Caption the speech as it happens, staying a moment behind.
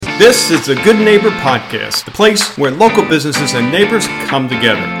This is the Good Neighbor Podcast, the place where local businesses and neighbors come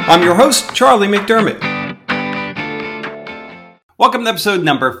together. I'm your host, Charlie McDermott. Welcome to episode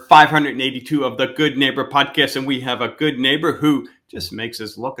number 582 of the Good Neighbor Podcast, and we have a good neighbor who just makes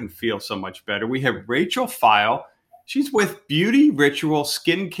us look and feel so much better. We have Rachel Feil. She's with Beauty Ritual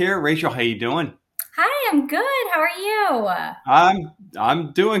Skincare. Rachel, how you doing? Hi, I'm good. How are you?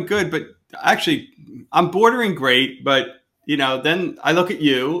 I'm doing good, but actually, I'm bordering great, but then I look at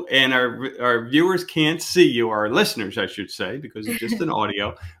you, and our viewers can't see you, or our listeners, I should say, because it's just an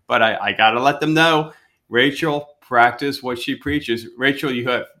audio. But I got to let them know, Rachel, practice what she preaches. Rachel, you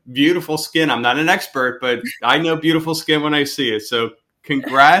have beautiful skin. I'm not an expert, but I know beautiful skin when I see it. So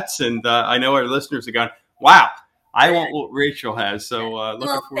congrats. And I know our listeners are going, wow, I want what Rachel has. So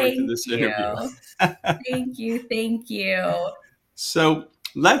looking forward to this interview. Thank you. So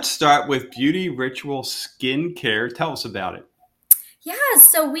let's start with Beauty Ritual Skincare. Tell us about it. Yeah,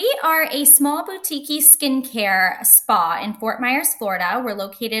 so we are a small boutique skincare spa in Fort Myers, Florida. We're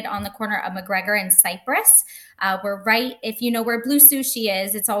located on the corner of McGregor and Cypress. We're right, if you know where Blue Sushi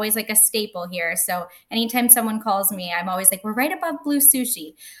is, it's always like a staple here. So anytime someone calls me, I'm always like, we're right above Blue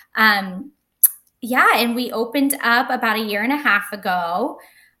Sushi. And we opened up about a year and a half ago.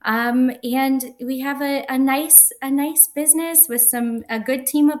 And we have a nice business with a good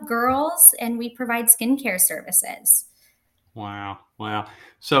team of girls, and we provide skincare services. Wow.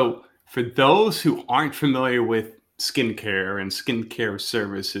 So for those who aren't familiar with skincare and skincare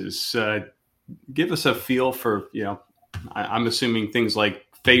services, give us a feel for, I'm assuming things like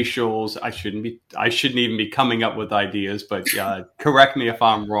facials. I shouldn't even be coming up with ideas, but correct me if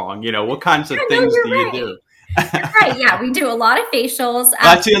I'm wrong. What kinds of things do you do? Right. Yeah, we do a lot of facials.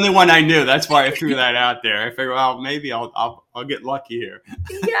 That's the only one I knew. That's why I threw that out there. I figured, well, maybe I'll get lucky here.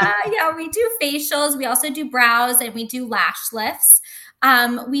 Yeah. We do facials. We also do brows, and we do lash lifts.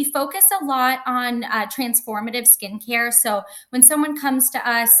 We focus a lot on transformative skincare. So when someone comes to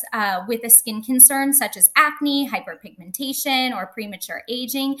us with a skin concern such as acne, hyperpigmentation, or premature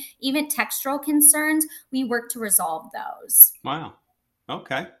aging, even textural concerns, we work to resolve those. Wow.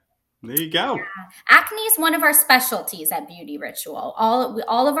 Okay. There you go. Yeah. Acne is one of our specialties at Beauty Ritual.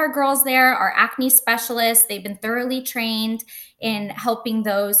 All of our girls there are acne specialists. They've been thoroughly trained in helping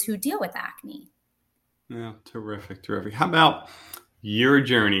those who deal with acne. Yeah, terrific. How about your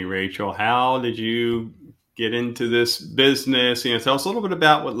journey, Rachel? How did you get into this business? Tell us a little bit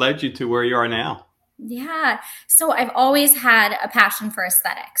about what led you to where you are now. Yeah. So I've always had a passion for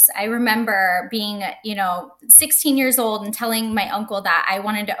aesthetics. I remember being, 16 years old and telling my uncle that I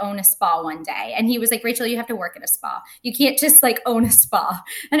wanted to own a spa one day. And he was like, Rachel, you have to work at a spa. You can't just own a spa.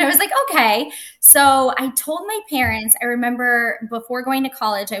 And I was like, okay. So I told my parents, I remember before going to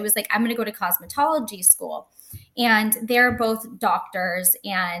college, I was like, I'm going to go to cosmetology school. And they're both doctors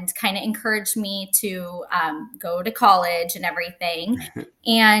and kind of encouraged me to go to college and everything.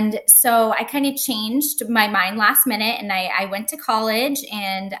 And so I kind of changed my mind last minute, and I went to college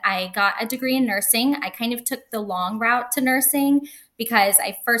and I got a degree in nursing. I kind of took the long route to nursing because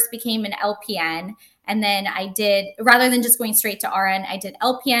I first became an LPN. And then I did, rather than just going straight to RN, I did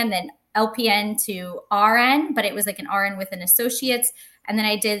LPN, then LPN to RN, but it was like an RN with an associate's. And then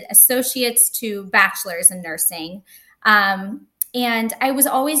I did associates to bachelor's in nursing. And I was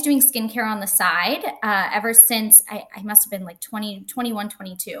always doing skincare on the side ever since I must have been 21,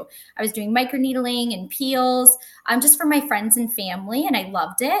 22. I was doing microneedling and peels just for my friends and family. And I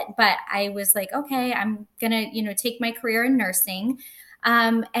loved it. But I was like, okay, I'm going to, take my career in nursing.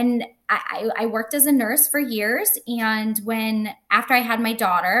 And I worked as a nurse for years. And after I had my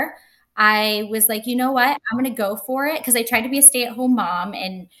daughter, I was like, you know what, I'm going to go for it, because I tried to be a stay-at-home mom,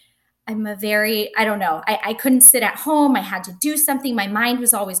 and I'm I couldn't sit at home. I had to do something. My mind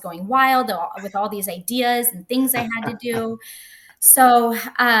was always going wild with all these ideas and things I had to do. So,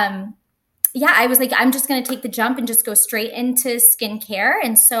 I was like, I'm just going to take the jump and just go straight into skincare.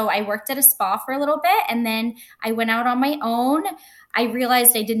 And so I worked at a spa for a little bit, and then I went out on my own. I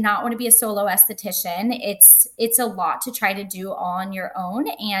realized I did not want to be a solo esthetician. It's a lot to try to do all on your own.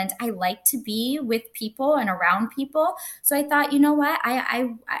 And I like to be with people and around people. So I thought, you know what,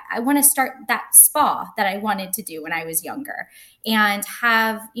 I want to start that spa that I wanted to do when I was younger, and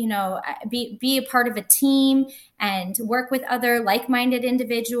have, be a part of a team and work with other like-minded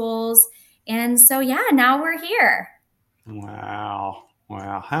individuals. And so, now we're here. Wow.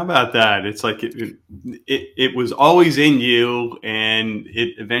 How about that? It's like it was always in you, and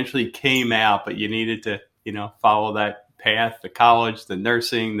it eventually came out, but you needed to, follow that path, the college, the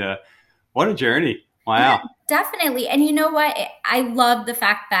nursing, what a journey. Wow. Yeah, definitely. And you know what? I love the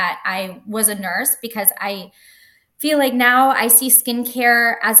fact that I was a nurse, because feel like now I see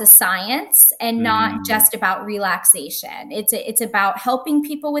skincare as a science and not Mm. just about relaxation. It's about helping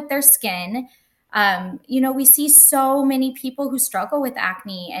people with their skin. We see so many people who struggle with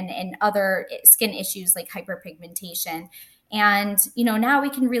acne and other skin issues like hyperpigmentation. And, now we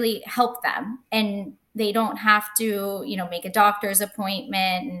can really help them, and they don't have to, make a doctor's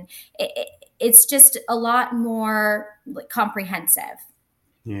appointment. And it's just a lot more comprehensive.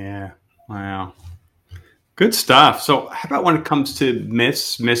 Yeah. Wow. Good stuff. So, how about when it comes to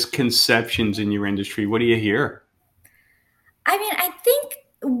myths, misconceptions in your industry? What do you hear? I mean, I think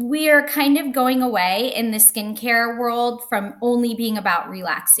we're kind of going away in the skincare world from only being about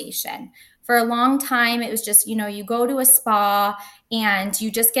relaxation. For a long time, it was just, you go to a spa and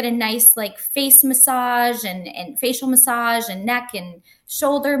you just get a nice like face massage and facial massage and neck and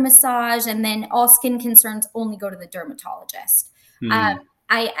shoulder massage. And then all skin concerns only go to the dermatologist. Um, Hmm.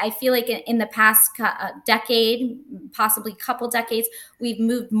 I feel like in the past decade, possibly couple decades, we've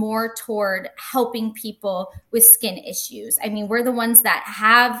moved more toward helping people with skin issues. I mean, we're the ones that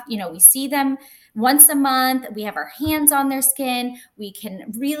have, we see them once a month. We have our hands on their skin. We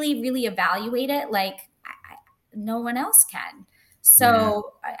can really, really evaluate it like no one else can. Yeah.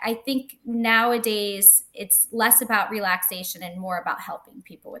 So I think nowadays it's less about relaxation and more about helping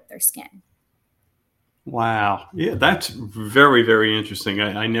people with their skin. Wow. Yeah, that's very, very interesting.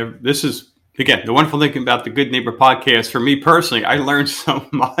 I never, this is, again, the wonderful thing about the Good Neighbor podcast for me personally, I learned so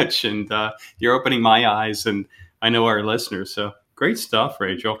much, and you're opening my eyes, and I know our listeners. So great stuff,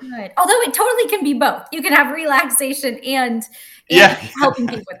 Rachel. Good. Although it totally can be both. You can have relaxation and Yeah. helping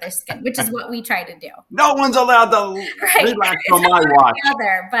people with their skin, which is what we try to do. No one's allowed to Right. relax It's on not my one or watch. the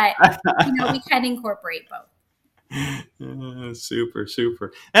other, but we can incorporate both. Super,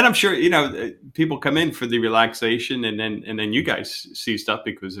 super. And I'm sure, people come in for the relaxation, and then you guys see stuff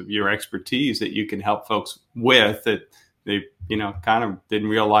because of your expertise that you can help folks with that they, kind of didn't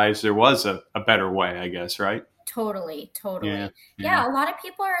realize there was a better way, I guess, right? Totally, totally. Yeah. Yeah, Yeah. a lot of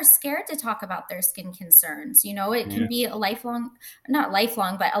people are scared to talk about their skin concerns. It can Yeah. be a lifelong, not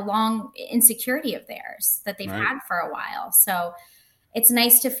lifelong, but a long insecurity of theirs that they've Right. had for a while. So it's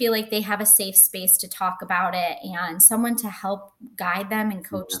nice to feel like they have a safe space to talk about it and someone to help guide them and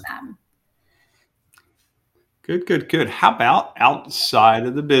coach them. Good, good, good. How about outside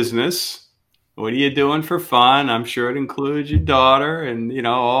of the business? What are you doing for fun? I'm sure it includes your daughter and,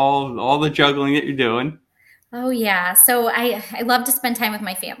 all the juggling that you're doing. Oh yeah. So I love to spend time with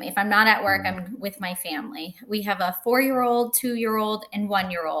my family. If I'm not at work, I'm with my family. We have a 4-year-old, 2-year-old, and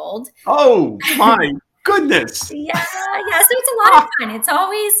 1-year-old. Oh my goodness. Yeah, yeah. So it's a lot of fun. It's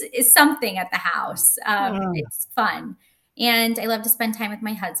always is something at the house. It's fun. And I love to spend time with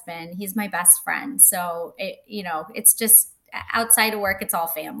my husband. He's my best friend. So it's just outside of work, it's all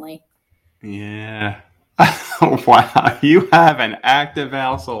family. Yeah. Wow. You have an active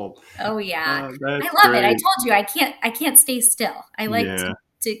household. Oh yeah. That's I love it. I great. told you I can't stay still. I like Yeah.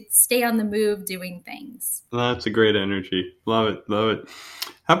 to stay on the move doing things. That's a great energy. Love it. Love it.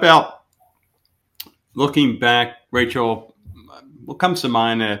 How about looking back, Rachel? What comes to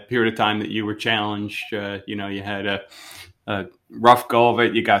mind a period of time that you were challenged? You had a rough go of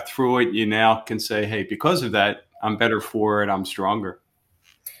it. You got through it. You now can say, hey, because of that, I'm better for it. I'm stronger.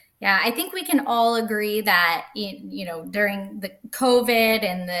 Yeah, I think we can all agree that during the COVID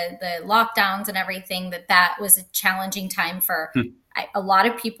and the lockdowns and everything that was a challenging time for a lot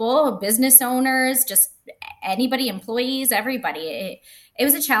of people, business owners, just anybody, employees, everybody. It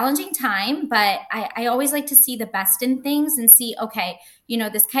was a challenging time, but I always like to see the best in things and see, okay,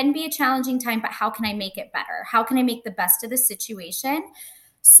 this can be a challenging time, but how can I make it better? How can I make the best of the situation?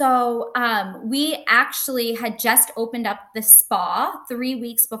 So we actually had just opened up the spa 3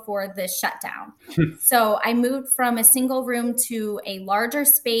 weeks before the shutdown. So I moved from a single room to a larger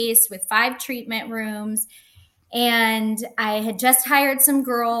space with 5 treatment rooms. And I had just hired some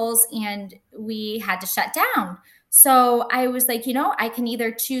girls and we had to shut down. So I was like, I can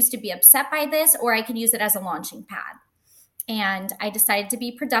either choose to be upset by this or I can use it as a launching pad. And I decided to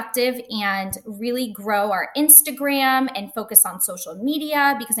be productive and really grow our Instagram and focus on social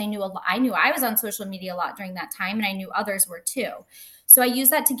media because I knew I was on social media a lot during that time and I knew others were too. So I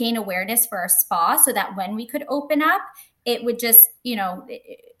used that to gain awareness for our spa so that when we could open up, it would just,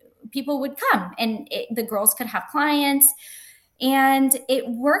 people would come and the girls could have clients. And it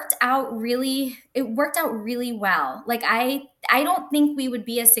worked out really well. Like I don't think we would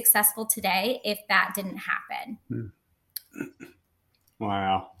be as successful today if that didn't happen.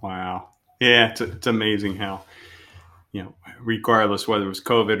 Wow. Wow. Yeah. It's amazing how, regardless whether it was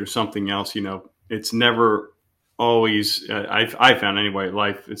COVID or something else, it's never always, I found anyway,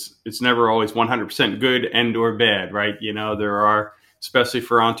 life, it's never always 100% good and or bad, right? There are, especially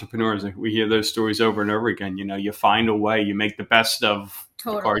for entrepreneurs, we hear those stories over and over again. You find a way, you make the best of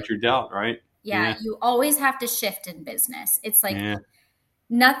the cards you're dealt, right? Yeah, you always have to shift in business. It's like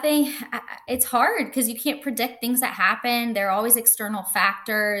nothing, it's hard because you can't predict things that happen. There are always external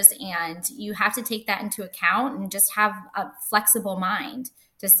factors, and you have to take that into account and just have a flexible mind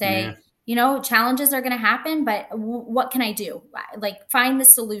to say, challenges are going to happen, but what can I do? Like, find the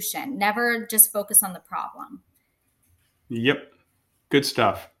solution, never just focus on the problem. Yep. Good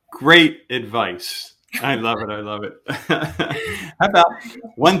stuff. Great advice. I love it. I love it. How about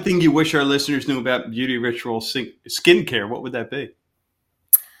one thing you wish our listeners knew about Beauty Ritual skincare? What would that be?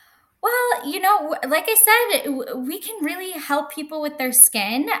 Well, like I said, we can really help people with their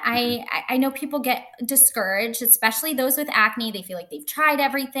skin. I know people get discouraged, especially those with acne. They feel like they've tried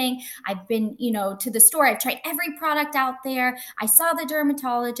everything. I've been, to the store. I've tried every product out there. I saw the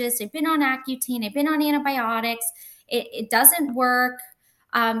dermatologist. I've been on Accutane. I've been on antibiotics. It doesn't work.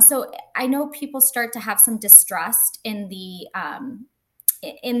 So I know people start to have some distrust in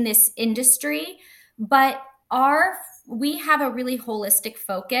this industry, but we have a really holistic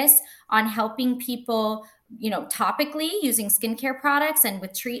focus on helping people, topically using skincare products and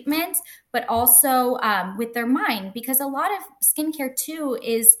with treatments, but also with their mind, because a lot of skincare too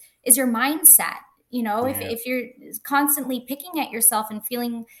is your mindset. If you're constantly picking at yourself and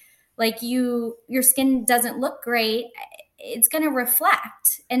feeling like your skin doesn't look great, it's going to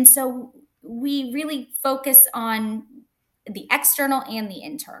reflect. And so we really focus on the external and the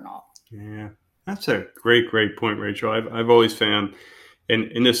internal. Yeah, that's a great point, Rachel. I've always found,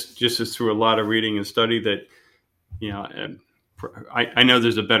 and this just is through a lot of reading and study, that, I know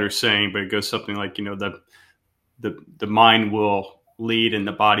there's a better saying, but it goes something like, the mind will lead and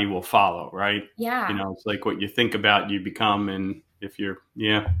the body will follow, right? Yeah. It's like what you think about, you become, and if you're,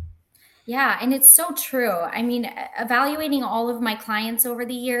 Yeah, and it's so true. I mean, evaluating all of my clients over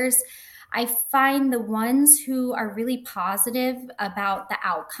the years, I find the ones who are really positive about the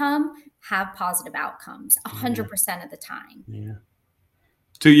outcome have positive outcomes 100% of the time. Yeah.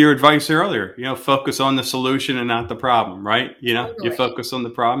 To your advice earlier, focus on the solution and not the problem, right? Totally. You focus on the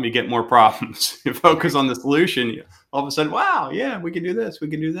problem, you get more problems. You focus on the solution, all of a sudden, wow, yeah, we can do this, we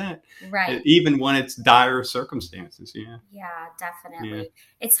can do that. Right. Even when it's dire circumstances. Yeah. Yeah, definitely. Yeah.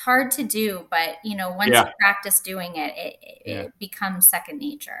 It's hard to do, but once you practice doing it, it becomes second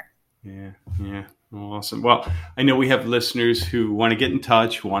nature. Yeah. Awesome. Well, I know we have listeners who want to get in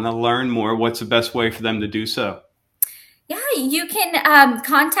touch, want to learn more. What's the best way for them to do so? Yeah, you can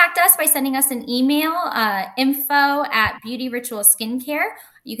contact us by sending us an email, info@Beauty Ritual Skincare.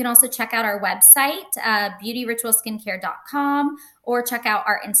 You can also check out our website, beautyritualskincare.com, or check out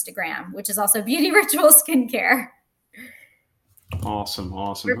our Instagram, which is also Beauty Ritual Skincare. Awesome.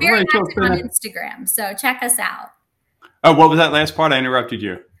 We're very active on Instagram, so check us out. Oh, what was that last part? I interrupted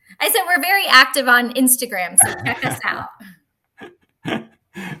you. I said we're very active on Instagram, so check us out.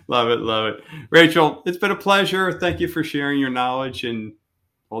 Love it. Rachel, it's been a pleasure. Thank you for sharing your knowledge and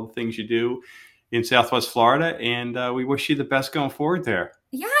all the things you do in Southwest Florida. And we wish you the best going forward there.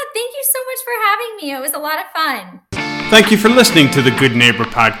 Yeah, thank you so much for having me. It was a lot of fun. Thank you for listening to the Good Neighbor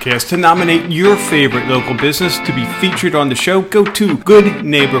Podcast. To nominate your favorite local business to be featured on the show, go to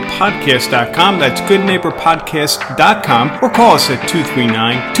goodneighborpodcast.com. That's goodneighborpodcast.com, or call us at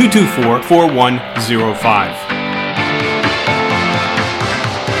 239-224-4105.